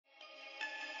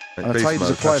And I tell you,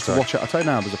 there's a player to watch out. I tell you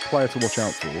now, there's a player to watch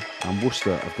out for. And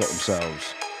Worcester have got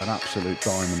themselves an absolute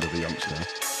diamond of a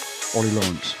youngster, Ollie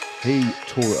Lawrence. He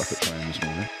tore it up at training this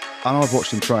morning, and I've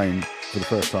watched him train for the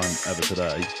first time ever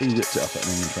today. He ripped it up at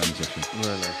an England training session.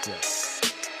 Really? Yeah.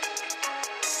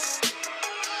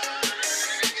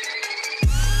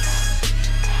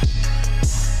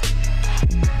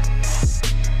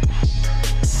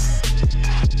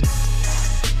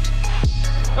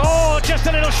 Oh, just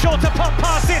a little shorter pop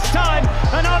pass this time,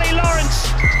 and Ollie Lawrence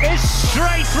is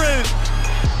straight through.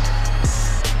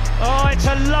 Oh, it's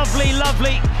a lovely,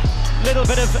 lovely little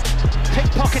bit of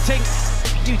pickpocketing.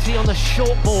 Beauty on the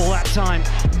short ball that time.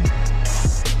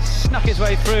 Snuck his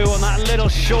way through on that little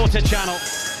shorter channel.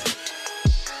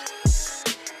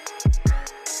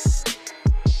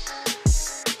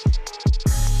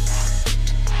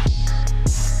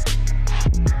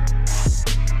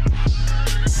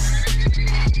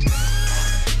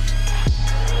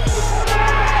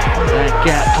 That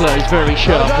gap closed very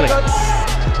sharply.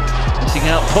 Missing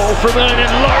out Paul from Earn,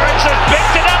 and Lawrence has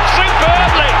picked it up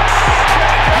superbly.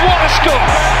 What a score!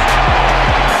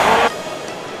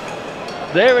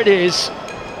 There it is.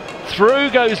 Through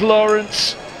goes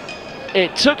Lawrence.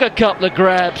 It took a couple of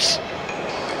grabs,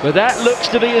 but that looks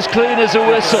to be as clean as a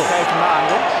whistle.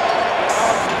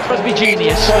 Rugby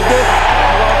genius.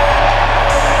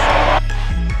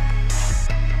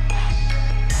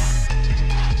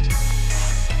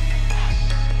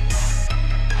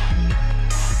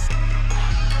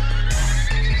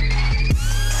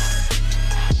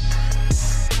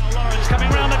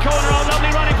 Coming round the corner, oh,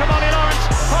 lovely running from Ollie Lawrence,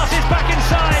 passes back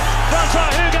inside,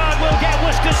 will get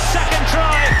Worcester's second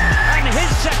try, and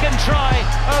his second try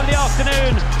of the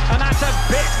afternoon, and that's a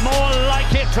bit more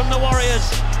like it from the Warriors.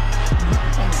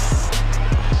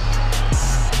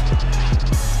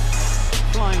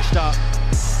 Flying start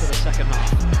to the second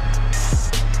half.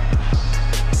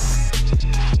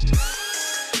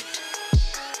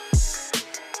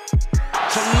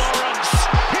 To Lawrence,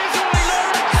 here's Ollie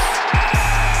Lawrence!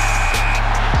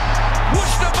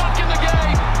 Worcester back in the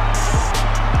game!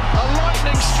 A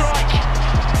lightning strike!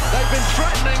 They've been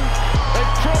threatening,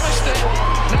 they've promised it,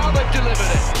 now they've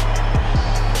delivered it.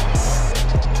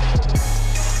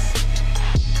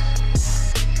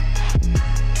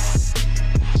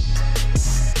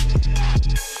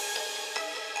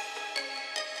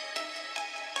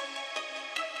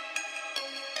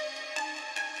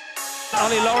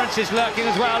 Ollie Lawrence is lurking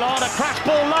as well on a crash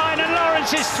ball line, and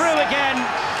Lawrence is through again.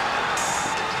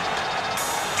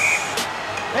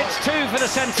 It's two for the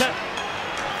centre.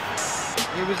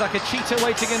 He was like a cheetah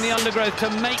waiting in the undergrowth to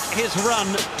make his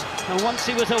run, and once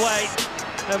he was away,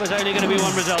 there was only going to be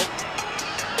one result.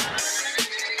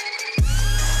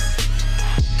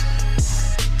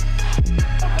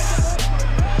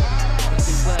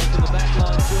 Players from the back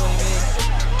line joining in.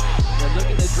 They're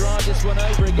looking to drive this one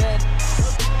over again.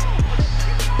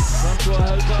 Francois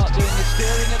Hogart doing the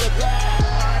steering of the plan,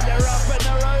 and they're up and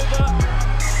they're over.